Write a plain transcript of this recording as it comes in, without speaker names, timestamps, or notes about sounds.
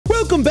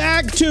Welcome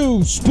back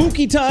to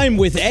Spooky Time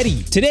with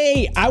Eddie.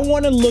 Today, I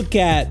want to look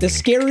at the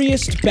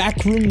scariest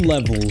backroom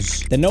levels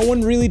that no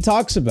one really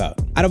talks about.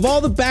 Out of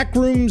all the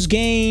Backrooms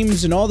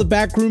games and all the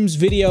Backrooms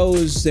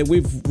videos that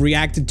we've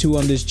reacted to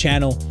on this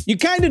channel, you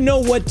kind of know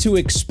what to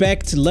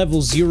expect.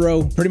 Level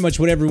 0, pretty much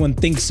what everyone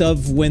thinks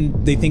of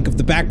when they think of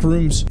the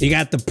Backrooms. You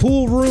got the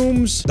pool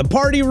rooms, the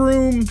party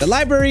room, the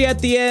library at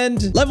the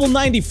end, level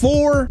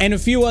 94, and a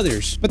few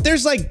others. But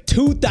there's like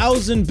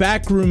 2,000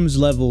 Backrooms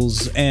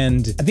levels,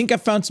 and I think I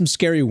found some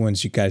scary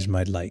ones you guys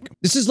might like.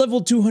 This is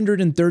level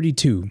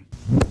 232.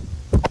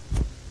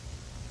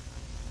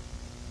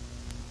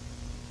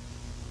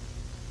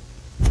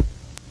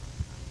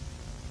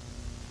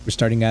 We're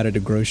starting out at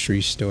a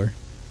grocery store.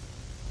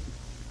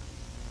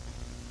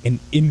 An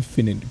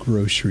infinite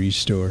grocery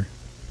store.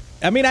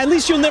 I mean, at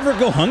least you'll never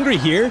go hungry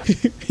here.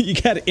 You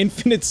got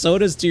infinite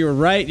sodas to your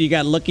right. You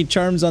got Lucky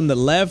Charms on the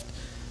left.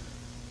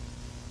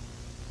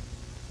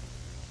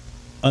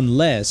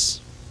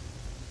 Unless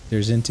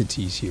there's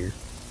entities here.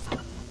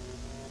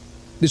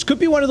 This could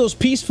be one of those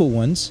peaceful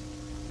ones.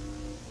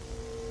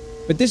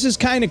 But this is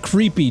kind of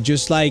creepy,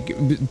 just like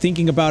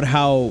thinking about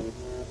how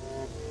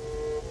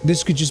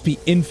this could just be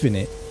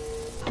infinite.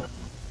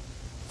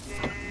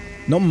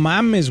 No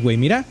mames, güey,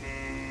 mira.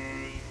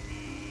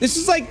 This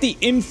is like the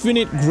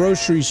infinite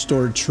grocery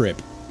store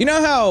trip. You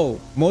know how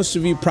most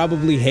of you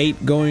probably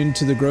hate going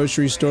to the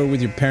grocery store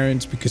with your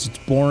parents because it's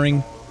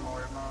boring?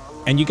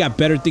 And you got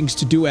better things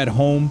to do at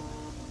home?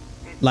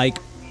 Like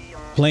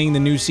playing the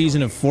new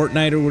season of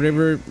Fortnite or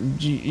whatever?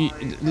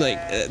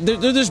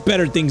 There's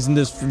better things than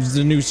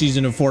the new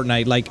season of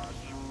Fortnite. Like,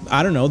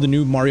 I don't know, the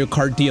new Mario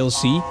Kart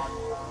DLC.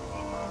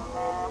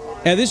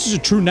 Yeah, this is a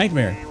true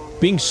nightmare.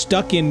 Being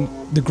stuck in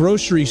the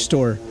grocery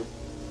store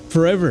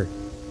forever.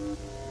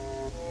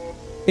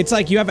 It's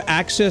like you have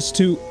access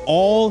to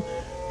all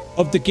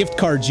of the gift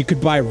cards you could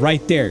buy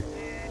right there.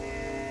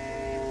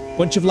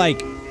 Bunch of like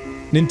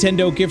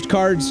Nintendo gift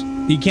cards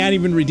that you can't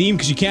even redeem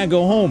because you can't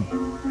go home.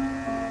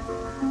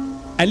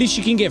 At least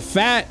you can get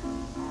fat.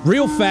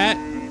 Real fat.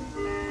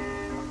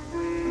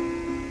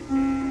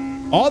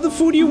 All the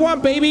food you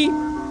want, baby.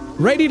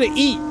 Ready to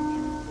eat.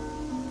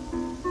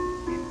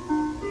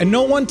 And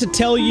no one to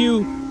tell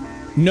you,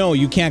 no,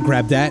 you can't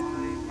grab that.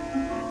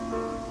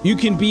 You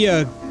can be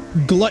a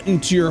glutton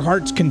to your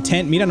heart's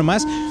content. Mira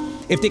nomás.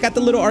 If they got the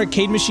little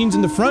arcade machines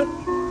in the front,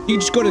 you can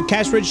just go to the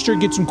cash register,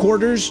 get some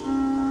quarters,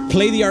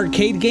 play the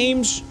arcade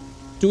games,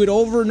 do it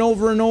over and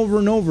over and over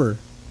and over.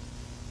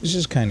 This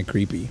is kind of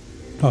creepy.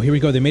 Oh, here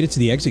we go. They made it to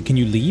the exit. Can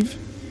you leave?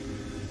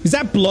 Is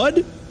that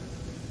blood?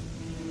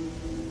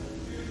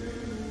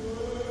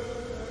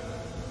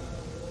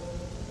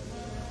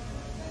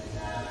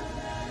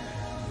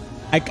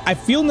 I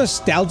feel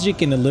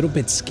nostalgic and a little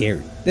bit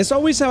scared. That's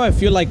always how I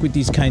feel like with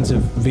these kinds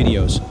of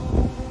videos.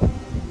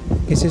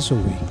 ¿Qué es eso,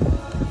 güey?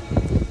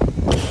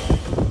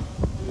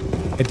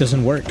 It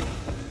doesn't work.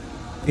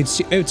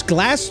 It's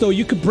glass, though.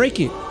 You could break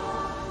it.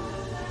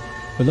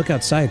 But look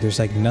outside. There's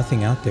like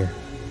nothing out there.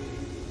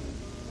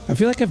 I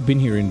feel like I've been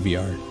here in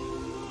VR.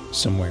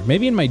 Somewhere.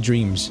 Maybe in my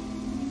dreams.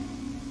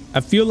 I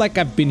feel like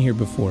I've been here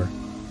before.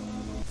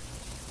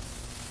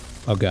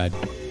 Oh, God.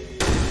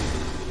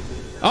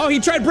 Oh,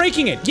 he tried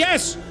breaking it!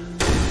 Yes!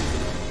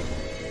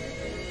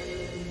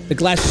 The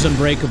glass is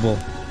unbreakable.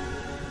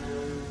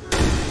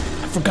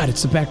 I forgot,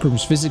 it's the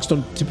Backrooms. Physics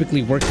don't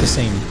typically work the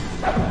same.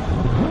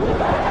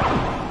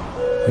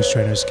 He's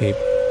trying to escape.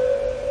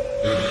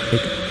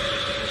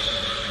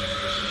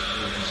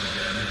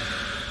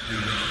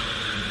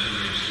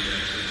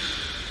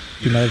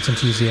 Do not attempt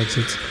to use the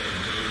exits.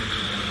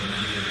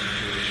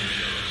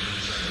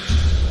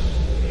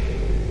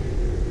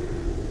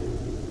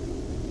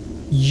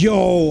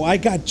 Yo, I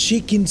got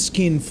chicken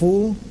skin,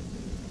 fool.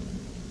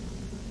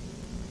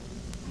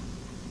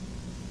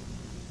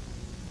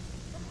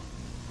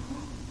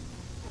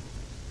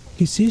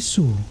 ¿Qué es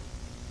eso?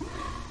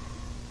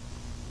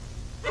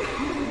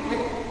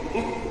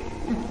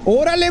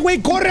 Órale,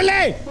 güey,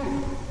 córrele!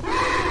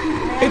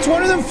 It's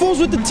one of them fools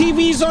with the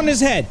TVs on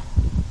his head.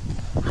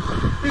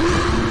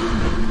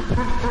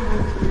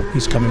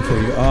 He's coming for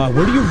you.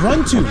 Where do you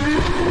run to?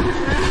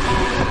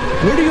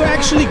 Where do you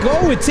actually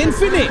go? It's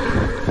infinite.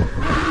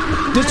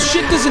 This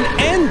shit doesn't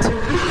end.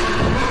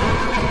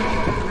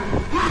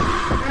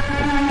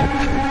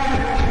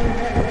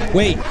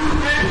 Wait.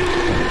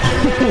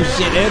 Oh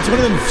shit, it's one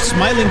of them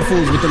smiling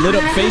fools with the lit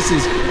up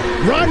faces.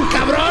 Run,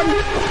 cabron!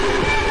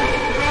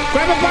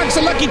 Grab a box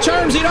of Lucky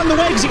Charms, eat on the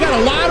way, because you got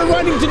a lot of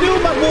running to do,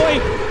 my boy.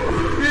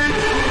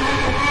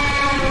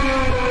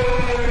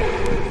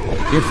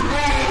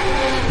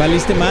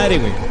 Valiste madre,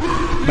 güey.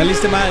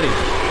 Valiste madre.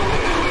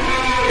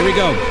 Here we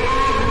go.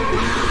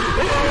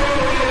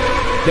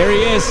 There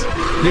he is.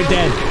 You're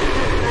dead.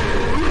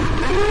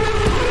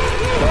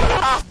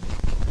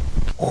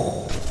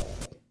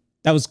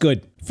 That was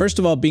good. First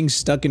of all, being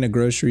stuck in a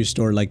grocery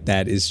store like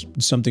that is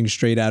something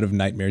straight out of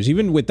nightmares.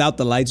 Even without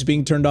the lights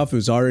being turned off, it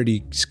was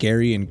already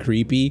scary and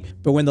creepy.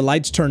 But when the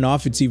lights turn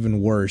off, it's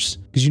even worse.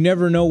 Because you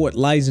never know what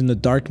lies in the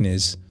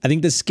darkness. I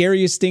think the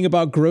scariest thing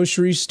about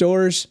grocery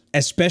stores,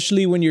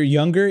 especially when you're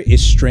younger,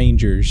 is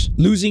strangers.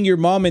 Losing your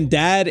mom and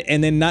dad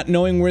and then not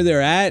knowing where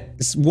they're at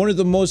is one of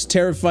the most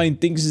terrifying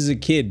things as a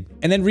kid.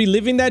 And then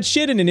reliving that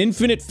shit in an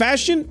infinite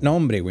fashion? No,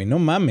 hombre, güey, no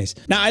mames.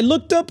 Now, I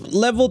looked up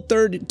level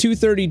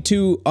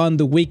 232 on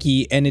the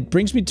wiki, and it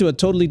brings me to a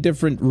totally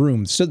different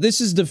room. So this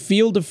is the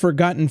Field of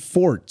Forgotten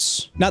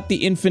Forts, not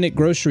the infinite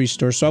grocery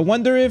store. So I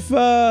wonder if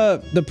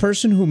the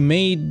person who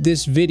made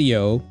this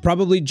video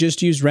probably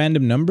just used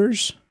random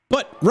numbers?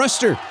 But,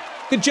 Ruster,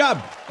 good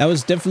job. That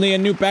was definitely a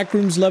new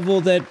Backrooms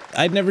level that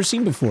I'd never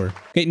seen before.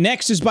 Okay,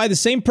 next is by the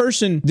same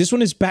person. This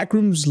one is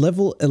Backrooms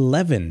level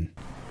 11.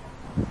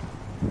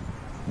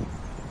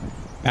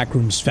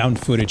 Backrooms found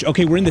footage.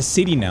 Okay, we're in the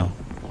city now.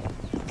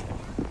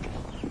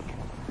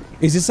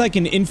 Is this like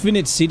an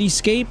infinite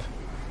cityscape?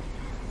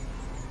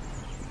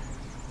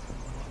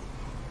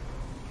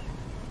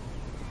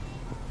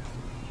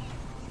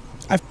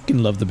 I fucking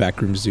love the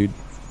Backrooms, dude.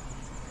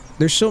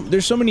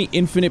 There's so many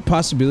infinite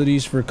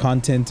possibilities for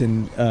content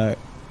and the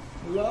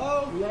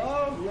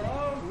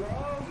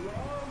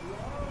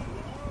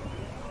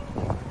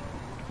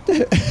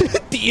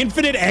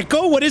infinite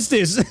echo? What is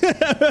this?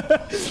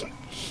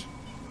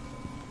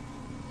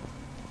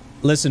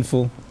 Listen,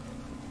 fool.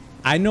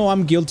 I know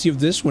I'm guilty of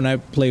this when I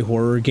play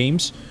horror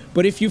games,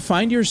 but if you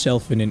find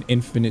yourself in an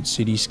infinite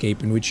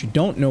cityscape in which you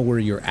don't know where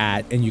you're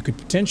at and you could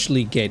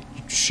potentially get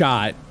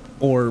shot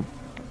or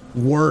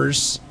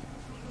worse,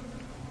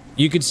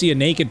 you could see a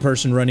naked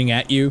person running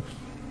at you.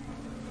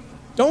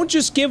 Don't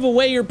just give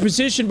away your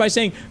position by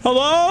saying,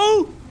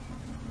 hello?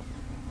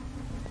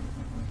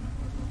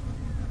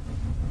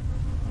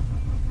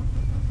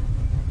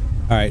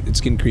 Alright, it's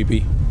getting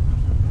creepy.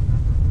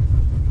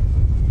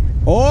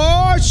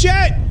 Oh,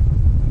 shit!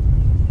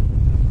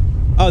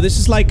 Oh, this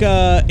is like,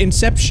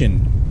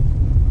 Inception.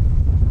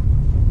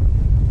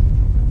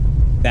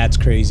 That's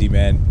crazy,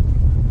 man.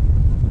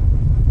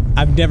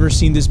 I've never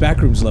seen this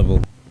Backrooms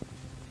level.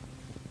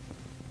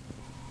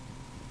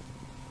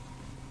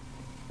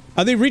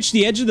 Oh, they reached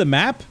the edge of the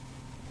map?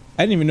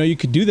 I didn't even know you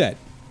could do that.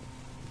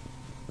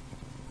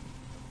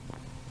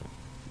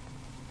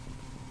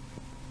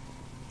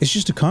 It's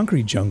just a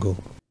concrete jungle.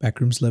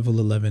 Backrooms level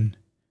 11.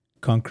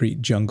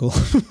 Concrete jungle.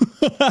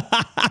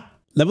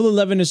 Level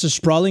 11 is a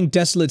sprawling,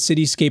 desolate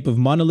cityscape of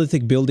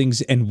monolithic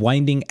buildings and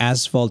winding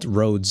asphalt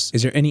roads.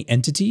 Is there any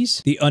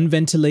entities? The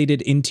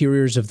unventilated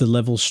interiors of the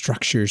level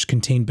structures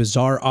contain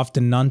bizarre,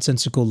 often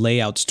nonsensical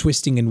layouts,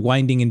 twisting and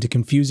winding into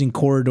confusing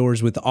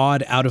corridors with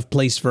odd,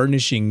 out-of-place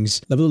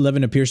furnishings. Level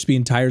 11 appears to be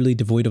entirely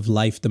devoid of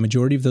life. The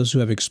majority of those who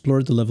have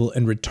explored the level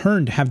and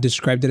returned have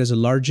described it as a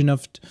large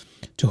enough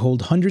to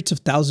hold hundreds of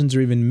thousands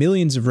or even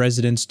millions of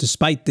residents.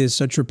 Despite this,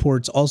 such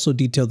reports also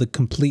detail the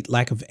complete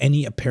lack of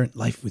any apparent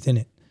life within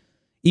it.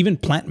 Even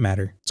plant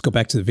matter. Let's go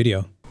back to the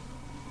video.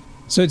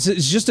 So it's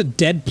just a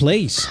dead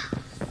place.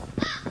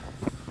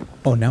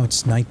 Oh, now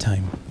it's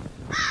nighttime.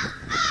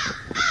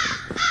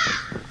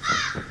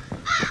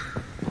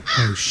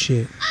 Oh,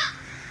 shit.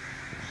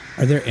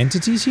 Are there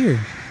entities here?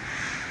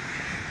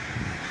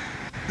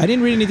 I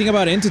didn't read anything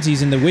about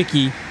entities in the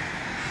wiki.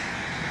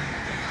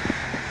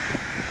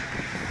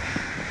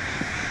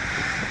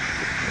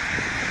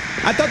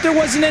 I thought there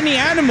wasn't any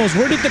animals.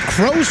 Where did the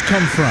crows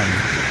come from?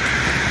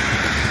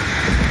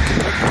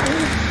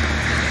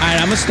 Alright,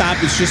 I'm gonna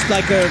stop. It's just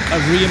like a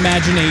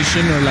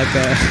reimagination or like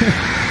a...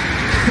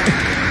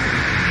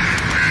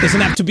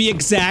 Doesn't have to be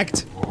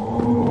exact. Voy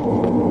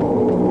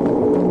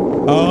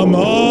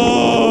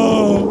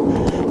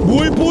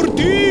por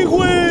ti,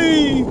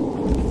 güey!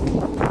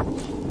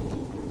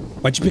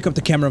 Why'd you pick up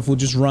the camera if we'll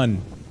just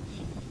run?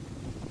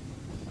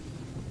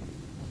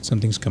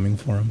 Something's coming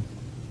for him.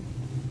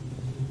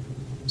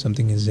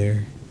 Something is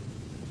there.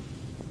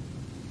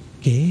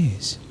 ¿Qué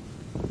es?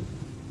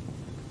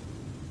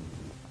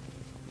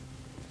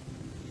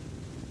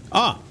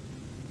 Ah!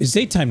 It's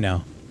daytime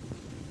now.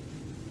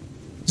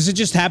 Does it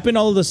just happen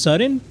all of a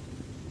sudden?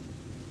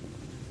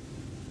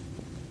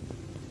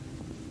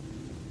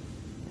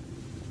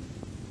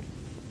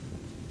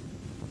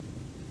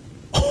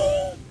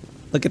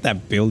 Look at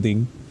that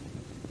building.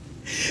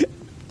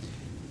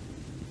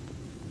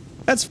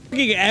 That's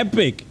fucking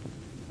epic.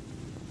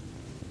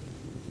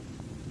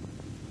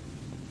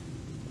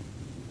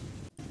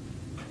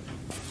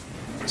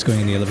 It's going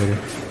in the elevator.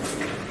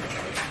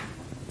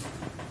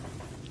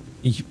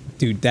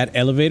 Dude, that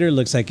elevator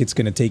looks like it's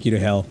gonna take you to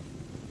hell.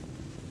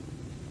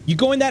 You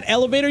go in that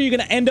elevator, you're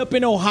gonna end up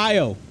in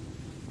Ohio.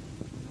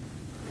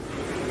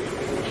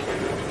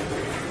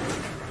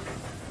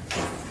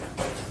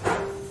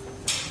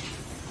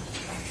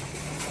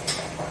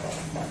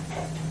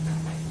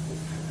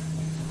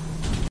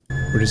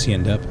 Where does he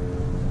end up?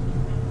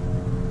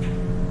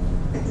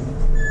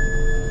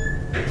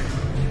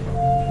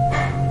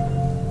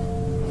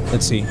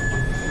 Let's see.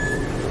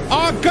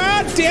 Oh,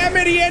 god damn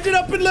it! He ended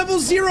up in level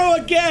 0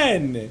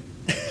 again!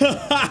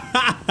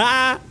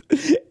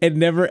 It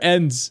never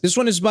ends. This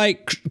one is by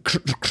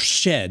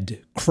Crushed.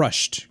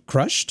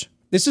 Crushed?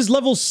 This is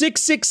level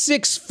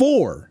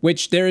 6664,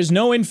 which there is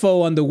no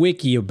info on the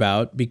wiki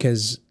about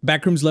because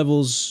Backrooms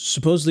levels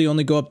supposedly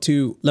only go up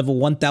to level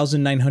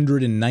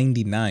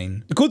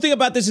 1999. The cool thing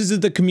about this is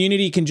that the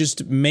community can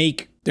just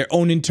make their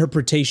own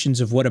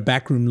interpretations of what a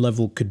backroom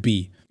level could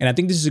be. And I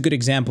think this is a good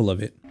example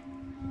of it.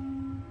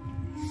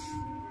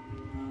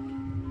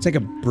 It's like a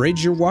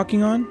bridge you're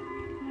walking on.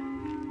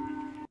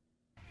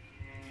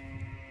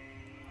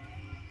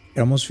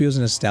 It almost feels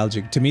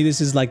nostalgic. To me, this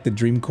is like the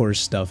Dream Course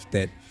stuff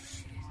that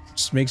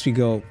just makes me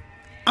go,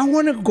 I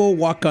want to go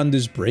walk on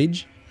this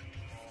bridge.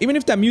 Even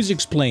if that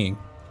music's playing.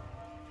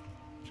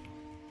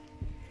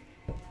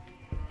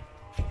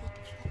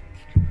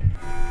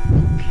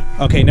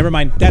 Okay, never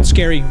mind. That's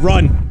scary.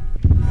 Run!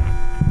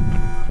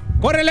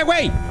 Correle,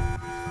 way!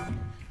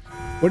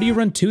 Where do you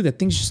run to? That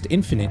thing's just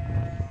infinite.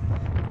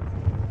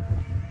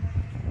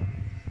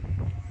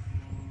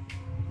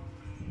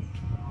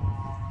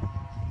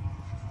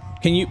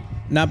 Can you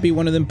not be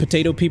one of them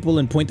potato people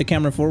and point the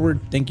camera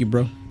forward? Thank you,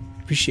 bro.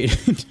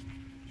 Appreciate it.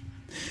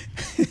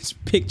 It's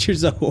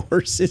pictures of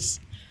horses.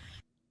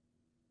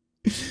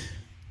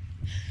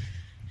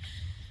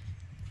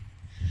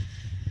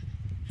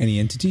 Any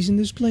entities in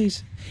this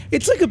place?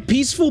 It's like a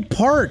peaceful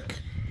park.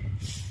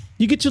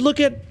 You get to look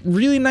at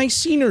really nice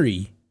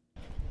scenery.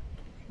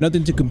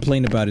 Nothing to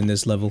complain about in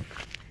this level.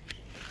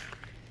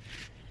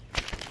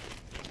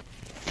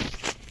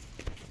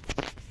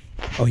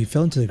 Oh, he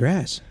fell into the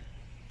grass.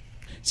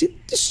 See,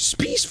 this is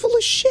peaceful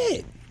as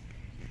shit.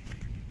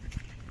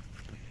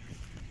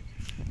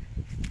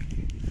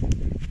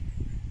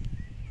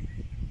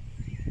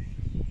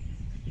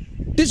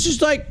 This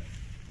is like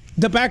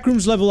the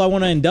Backrooms level I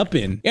want to end up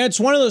in. Yeah, it's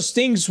one of those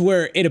things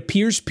where it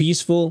appears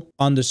peaceful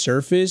on the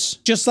surface,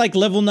 just like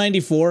level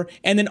 94,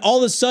 and then all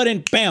of a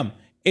sudden, bam,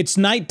 it's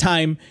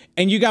nighttime,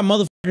 and you got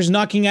motherfuckers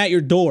knocking at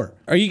your door.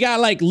 Or you got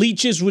like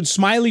leeches with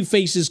smiley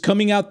faces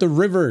coming out the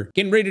river,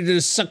 getting ready to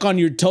suck on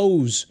your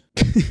toes.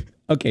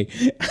 Okay,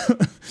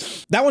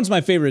 that one's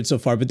my favorite so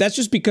far, but that's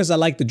just because I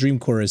like the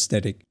Dreamcore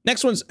aesthetic.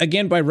 Next one's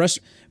again by Russ.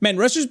 Man,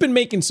 Ruster's been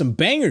making some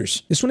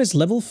bangers. This one is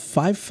level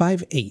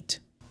 558.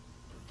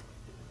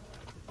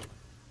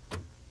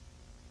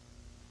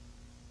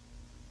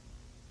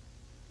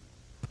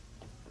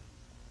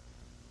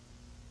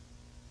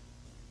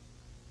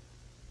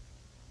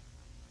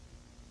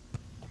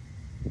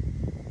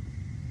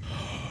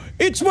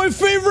 It's my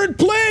favorite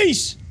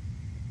place!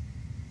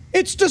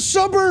 It's the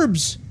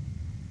suburbs!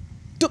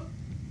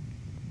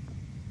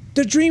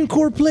 The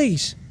Dreamcore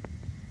place.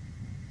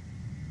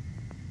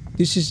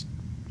 This is...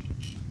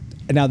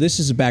 Now this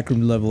is a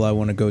backroom level I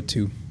want to go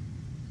to.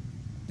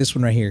 This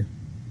one right here.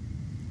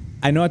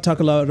 I know I talk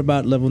a lot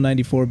about level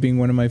 94 being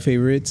one of my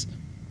favorites,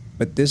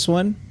 but this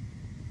one...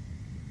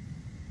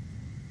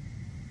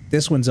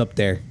 This one's up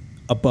there.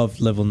 Above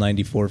level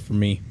 94 for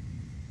me.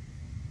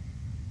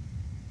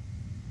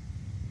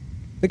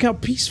 Look how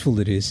peaceful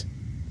it is.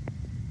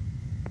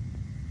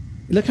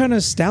 Look how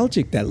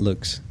nostalgic that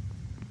looks.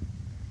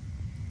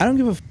 I don't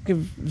give a fuck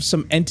if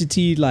some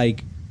entity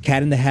like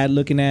Cat in the Hat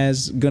looking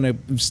ass gonna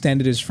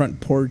stand at his front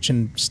porch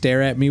and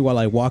stare at me while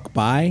I walk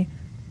by.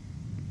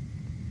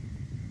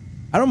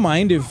 I don't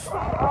mind if...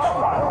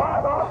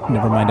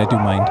 Never mind, I do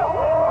mind.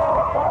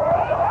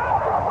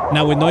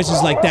 Now with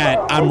noises like that,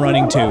 I'm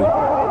running too.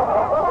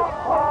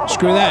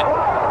 Screw that.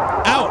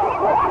 Out!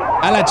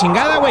 A la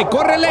chingada, wey,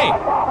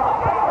 córrele!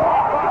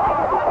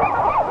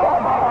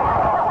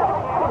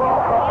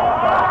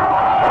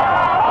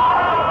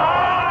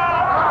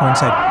 Go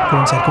inside,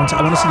 go inside, go inside.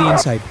 I want to see the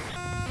inside.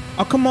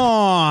 Oh, come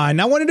on.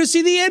 I wanted to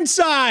see the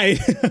inside.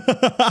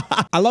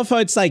 I love how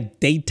it's like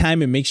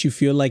daytime. It makes you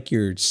feel like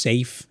you're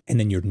safe and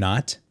then you're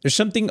not. There's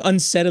something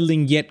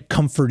unsettling yet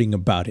comforting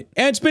about it.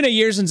 And it's been a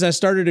year since I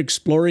started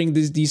exploring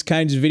these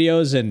kinds of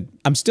videos and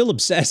I'm still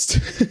obsessed.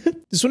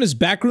 This one is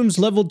Backrooms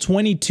level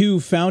 22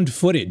 found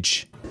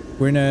footage.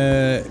 We're in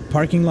a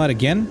parking lot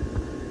again.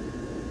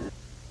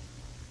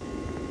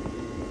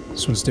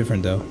 This one's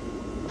different though.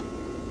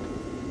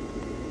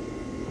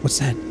 What's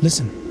that?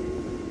 Listen.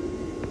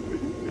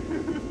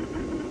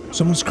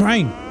 Someone's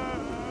crying.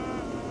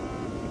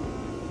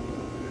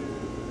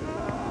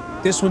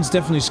 This one's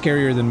definitely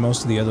scarier than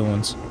most of the other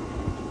ones.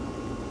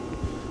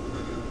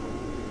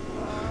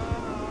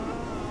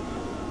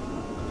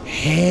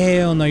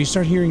 Hell no, you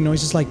start hearing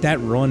noises like that,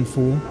 run,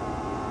 fool.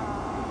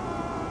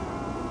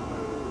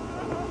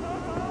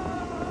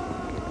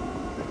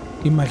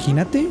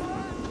 Imagínate.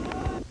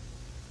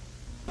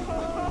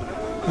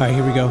 Alright,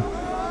 here we go.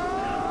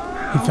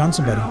 He found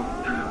somebody.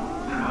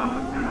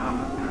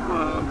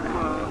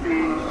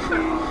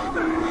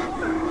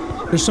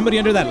 There's somebody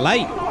under that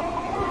light.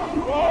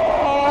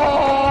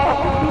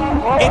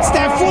 It's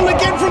that fool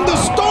again from the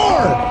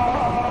store!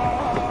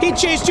 He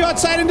chased you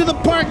outside into the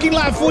parking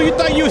lot, fool. You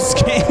thought you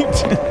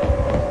escaped.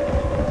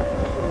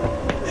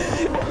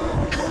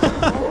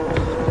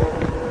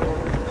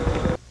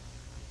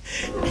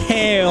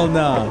 Hell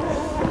no.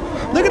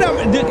 Look at how...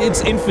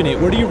 It's infinite.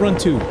 Where do you run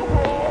to?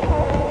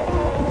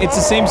 It's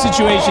the same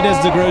situation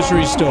as the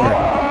grocery store.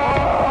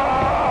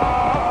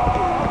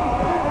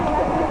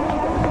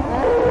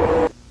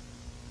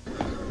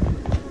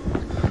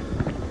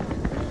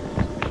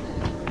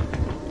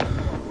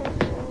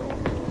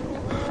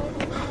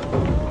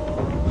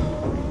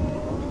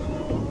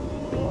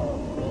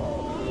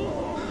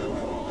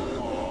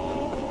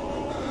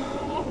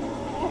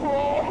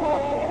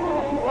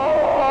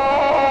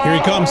 Here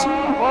he comes.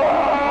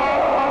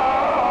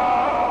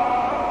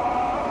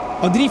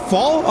 Oh, did he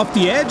fall off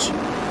the edge?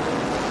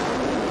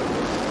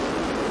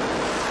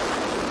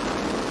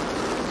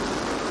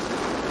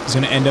 He's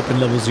gonna end up in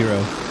level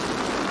 0.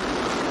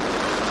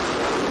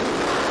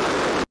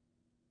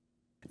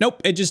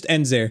 Nope, it just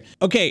ends there.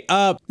 Okay,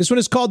 this one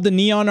is called The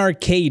Neon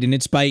Arcade, and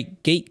it's by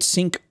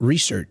GateSync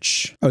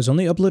Research. Oh, it was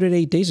only uploaded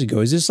 8 days ago.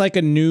 Is this like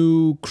a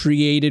new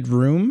created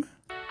room?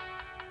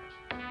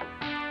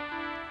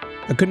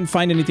 I couldn't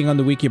find anything on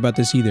the wiki about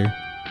this either.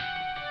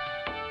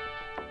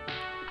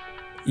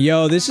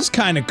 Yo, this is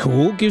kind of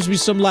cool. Gives me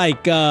some,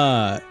 like,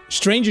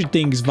 Stranger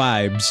Things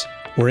vibes.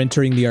 We're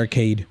entering the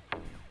arcade.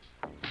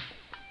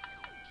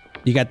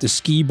 You got the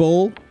ski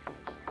bowl.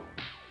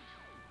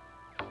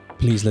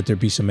 Please let there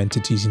be some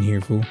entities in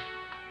here, fool.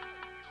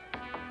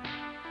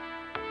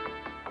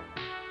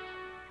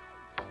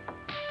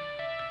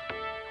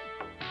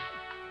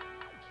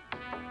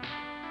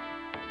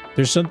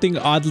 There's something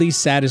oddly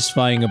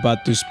satisfying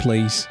about this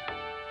place.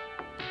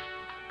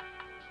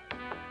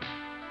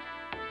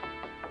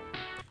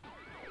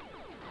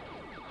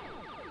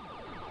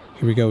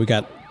 Here we go. We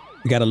got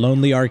a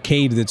lonely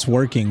arcade that's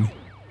working.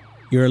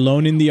 You're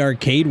alone in the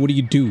arcade. What do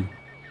you do?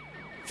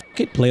 Fuck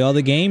it, play all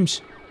the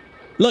games.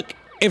 Look,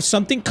 if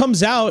something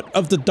comes out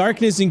of the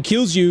darkness and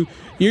kills you,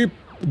 you're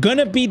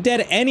gonna be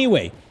dead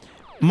anyway.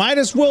 Might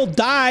as well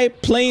die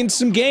playing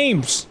some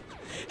games.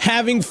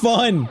 Having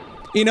fun.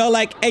 You know,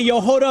 like, hey, yo,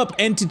 hold up,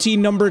 entity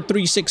number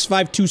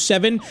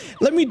 36527.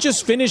 Let me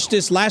just finish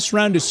this last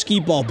round of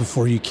skee ball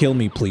before you kill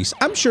me, please.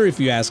 I'm sure if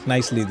you ask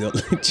nicely, they'll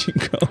let you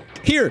go.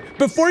 Here,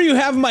 before you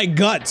have my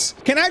guts,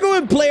 can I go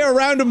and play a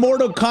round of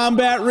Mortal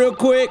Kombat real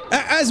quick?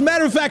 As a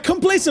matter of fact,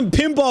 come play some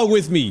pinball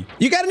with me.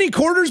 You got any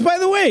quarters, by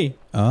the way?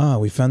 Ah,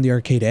 we found the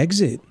arcade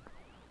exit.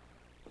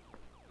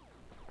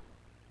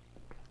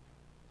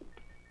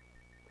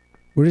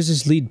 Where does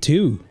this lead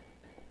to?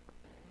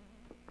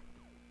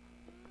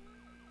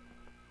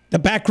 The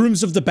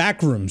backrooms of the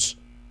backrooms.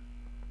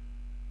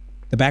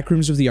 The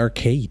backrooms of the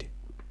arcade.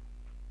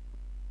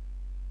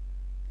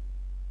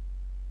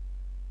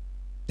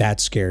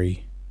 That's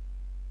scary.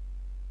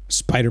 A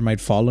spider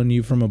might fall on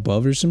you from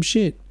above or some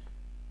shit.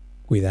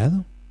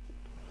 Cuidado.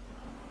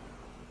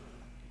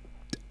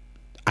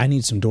 I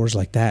need some doors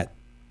like that.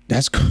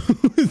 That's cool.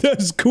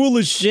 That's cool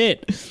as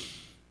shit.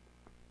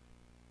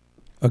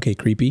 Okay,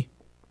 creepy.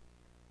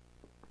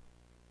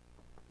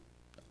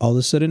 All of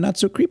a sudden, not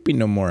so creepy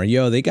no more.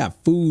 Yo, they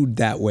got food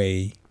that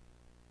way.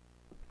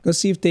 Go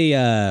see if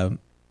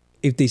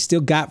they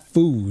still got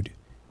food.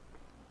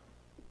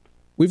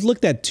 We've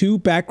looked at 2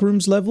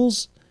 backrooms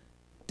levels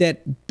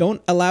that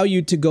don't allow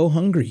you to go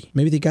hungry.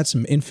 Maybe they got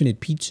some infinite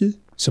pizza,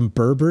 some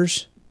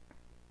Berbers.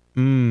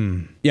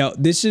 Yo,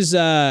 this is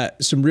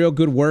some real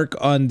good work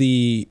on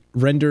the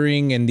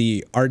rendering and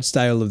the art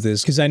style of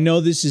this, because I know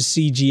this is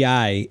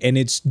CGI and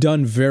it's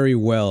done very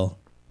well.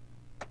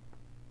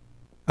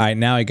 Alright,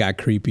 now it got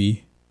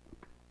creepy.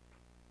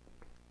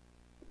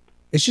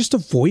 It's just a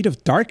void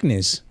of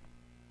darkness.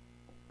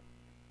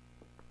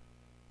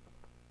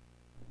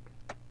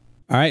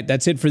 Alright,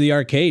 that's it for the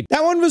arcade.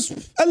 That one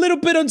was a little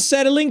bit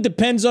unsettling.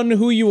 Depends on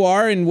who you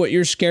are and what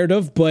you're scared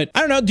of, but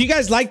I don't know. Do you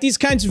guys like these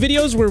kinds of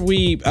videos where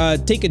we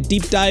take a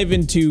deep dive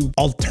into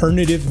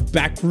alternative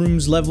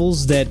backrooms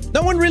levels that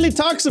no one really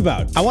talks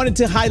about? I wanted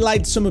to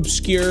highlight some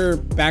obscure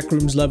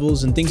backrooms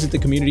levels and things that the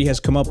community has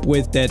come up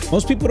with that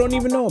most people don't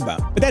even know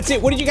about. But that's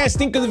it. What did you guys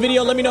think of the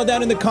video? Let me know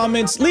down in the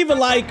comments. Leave a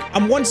like.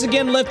 I'm once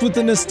again left with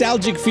a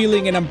nostalgic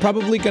feeling, and I'm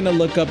probably gonna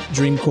look up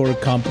Dreamcore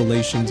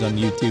compilations on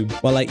YouTube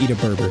while I eat a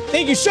burger.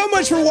 Thank you so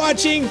much for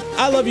watching.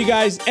 I love you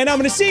guys, and I'm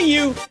gonna see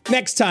you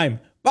next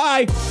time.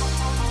 Bye.